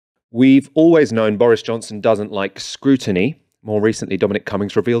We've always known Boris Johnson doesn't like scrutiny. More recently, Dominic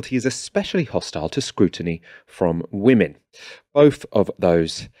Cummings revealed he is especially hostile to scrutiny from women. Both of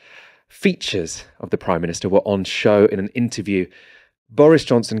those features of the Prime Minister were on show in an interview Boris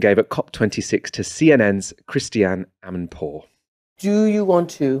Johnson gave at COP26 to CNN's Christiane Amanpour. Do you want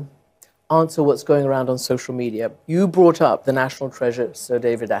to answer what's going around on social media? You brought up the national treasure, Sir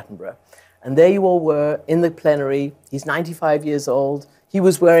David Attenborough. And there you all were in the plenary. He's 95 years old. He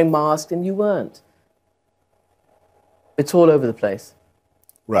was wearing masks and you weren't. It's all over the place.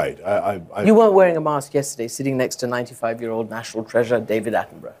 Right. You weren't wearing a mask yesterday, sitting next to 95-year-old national treasure David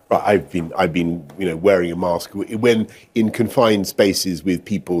Attenborough. Right. I've been, wearing a mask when in confined spaces with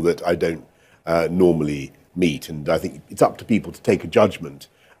people that I don't normally meet, and I think it's up to people to take a judgment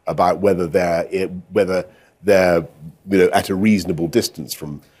about whether they're at a reasonable distance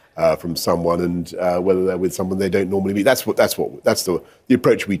from someone, and whether they're with someone they don't normally meet. That's the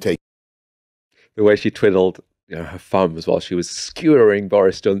approach we take. The way she twiddled her thumbs while she was skewering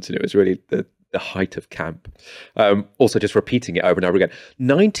Boris Johnson, it was really the height of camp. Also just repeating it over and over again.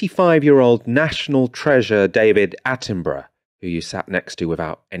 95-year-old national treasure David Attenborough, who you sat next to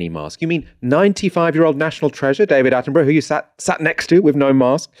without any mask. You mean 95-year-old national treasure David Attenborough, who you sat next to with no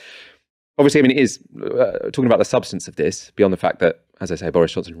mask? Obviously, it is talking about the substance of this, beyond the fact that, as I say,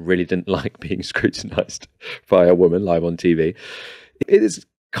 Boris Johnson really didn't like being scrutinised by a woman live on TV. It is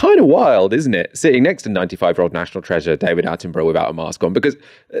kind of wild, isn't it, sitting next to 95-year-old national treasure David Attenborough without a mask on? Because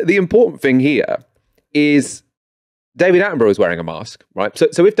the important thing here is David Attenborough was wearing a mask, right?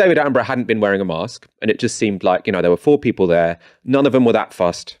 So if David Attenborough hadn't been wearing a mask, and it just seemed like, there were 4 people there, none of them were that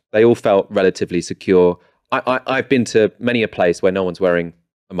fussed, they all felt relatively secure. I've been to many a place where no one's wearing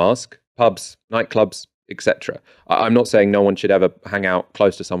a mask, pubs, nightclubs, etc. I'm not saying no one should ever hang out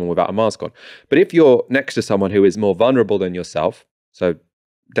close to someone without a mask on. But if you're next to someone who is more vulnerable than yourself, so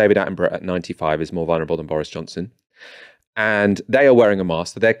David Attenborough at 95 is more vulnerable than Boris Johnson, and they are wearing a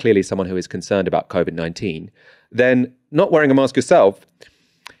mask, so they're clearly someone who is concerned about COVID-19, then not wearing a mask yourself,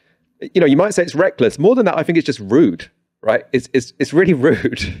 you might say it's reckless. More than that, I think it's just rude, right? It's really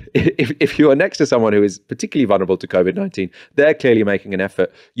rude. If you are next to someone who is particularly vulnerable to COVID-19, they're clearly making an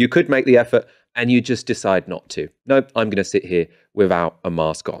effort. You could make the effort and you just decide not to. No, I'm going to sit here without a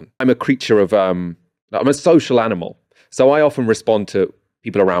mask on. I'm a creature of, I'm a social animal. So I often respond to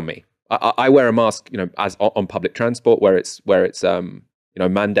people around me. I wear a mask, as on public transport where it's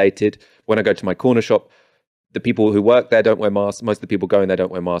mandated. When I go to my corner shop, the people who work there don't wear masks. Most of the people going there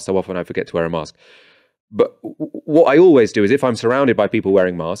don't wear masks. So often I forget to wear a mask. But what I always do is, if I'm surrounded by people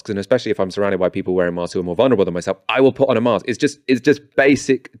wearing masks, and especially if I'm surrounded by people wearing masks who are more vulnerable than myself, I will put on a mask. It's just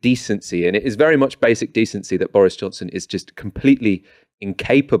basic decency. And it is very much basic decency that Boris Johnson is just completely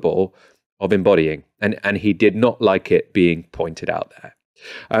incapable of embodying. And he did not like it being pointed out there.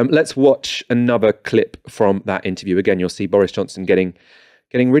 Let's watch another clip from that interview. Again, you'll see Boris Johnson getting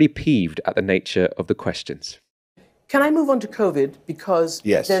really peeved at the nature of the questions. Can I move on to COVID? Because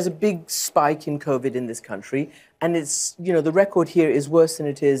yes, there's a big spike in COVID in this country, and it's, the record here is worse than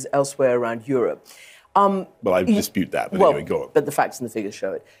it is elsewhere around Europe. Well, I dispute that, but anyway, go on. But the facts and the figures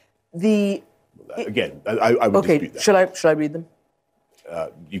show it. I would dispute that. Shall I read them?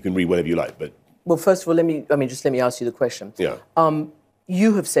 You can read whatever you like, but... Well, first of all, let me ask you the question. Yeah.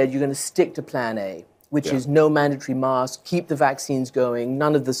 You have said you're going to stick to Plan A, which is no mandatory masks, keep the vaccines going,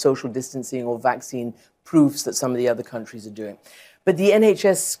 none of the social distancing or vaccine proofs that some of the other countries are doing. But the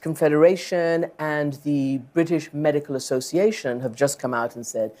NHS Confederation and the British Medical Association have just come out and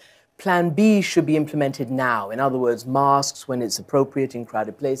said Plan B should be implemented now. In other words, masks when it's appropriate in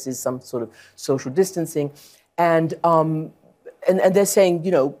crowded places, some sort of social distancing. And they're saying,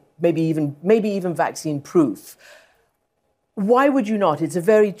 maybe even vaccine proof. Why would you not? It's a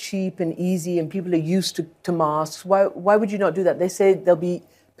very cheap and easy, and people are used to masks. Why would you not do that? They say there'll be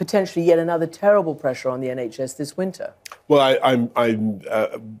potentially yet another terrible pressure on the NHS this winter. Well, I'm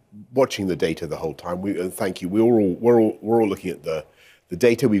watching the data the whole time. Thank you. We're all looking at the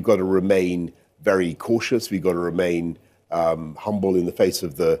data. We've got to remain very cautious. We've got to remain humble in the face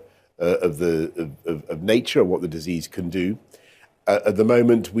of nature and what the disease can do. At the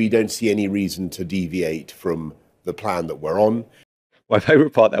moment, we don't see any reason to deviate from the plan that we're on. My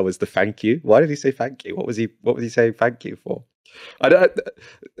favourite part there was the thank you. Why did he say thank you? What was he saying thank you for?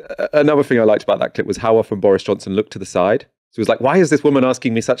 Another thing I liked about that clip was how often Boris Johnson looked to the side. So he was like, why is this woman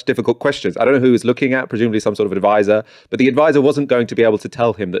asking me such difficult questions? I don't know who he was looking at, presumably some sort of advisor, but the advisor wasn't going to be able to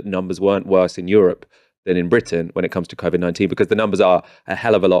tell him that numbers weren't worse in Europe than in Britain when it comes to COVID-19, because the numbers are a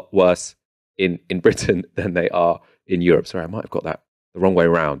hell of a lot worse in Britain than they are in Europe. Sorry, I might have got that the wrong way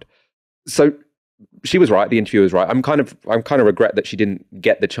around. So she was right. The interviewer was right. I'm kind of regret that she didn't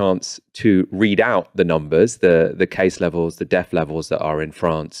get the chance to read out the numbers, the case levels, the death levels that are in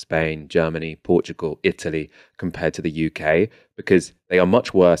France, Spain, Germany, Portugal, Italy, compared to the UK, because they are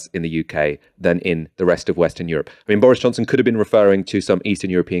much worse in the UK than in the rest of Western Europe. I mean, Boris Johnson could have been referring to some Eastern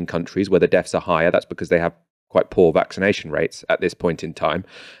European countries where the deaths are higher. That's because they have quite poor vaccination rates at this point in time.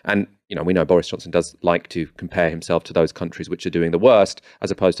 And, you know, we know Boris Johnson does like to compare himself to those countries which are doing the worst, as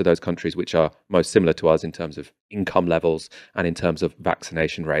opposed to those countries which are most similar to us in terms of income levels and in terms of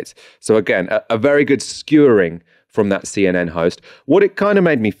vaccination rates. So again, a very good skewering from that CNN host. What it kind of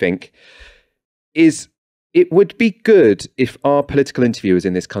made me think is it would be good if our political interviewers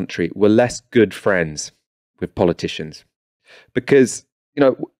in this country were less good friends with politicians. Because, you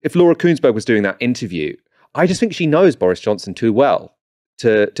know, if Laura Kuenssberg was doing that interview, I just think she knows Boris Johnson too well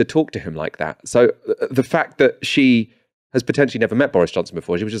to talk to him like that. So the fact that she has potentially never met Boris Johnson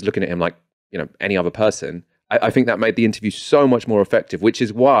before, she was just looking at him like, you know, any other person, I think that made the interview so much more effective, which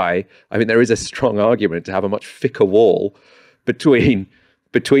is why I think there is a strong argument to have a much thicker wall between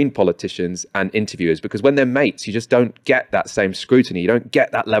politicians and interviewers, because when they're mates, you just don't get that same scrutiny. You don't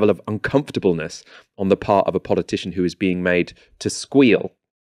get that level of uncomfortableness on the part of a politician who is being made to squeal.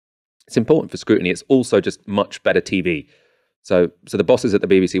 It's important for scrutiny. It's also just much better TV. So the bosses at the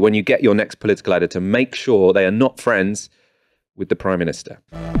BBC, when you get your next political editor, make sure they are not friends with the Prime Minister.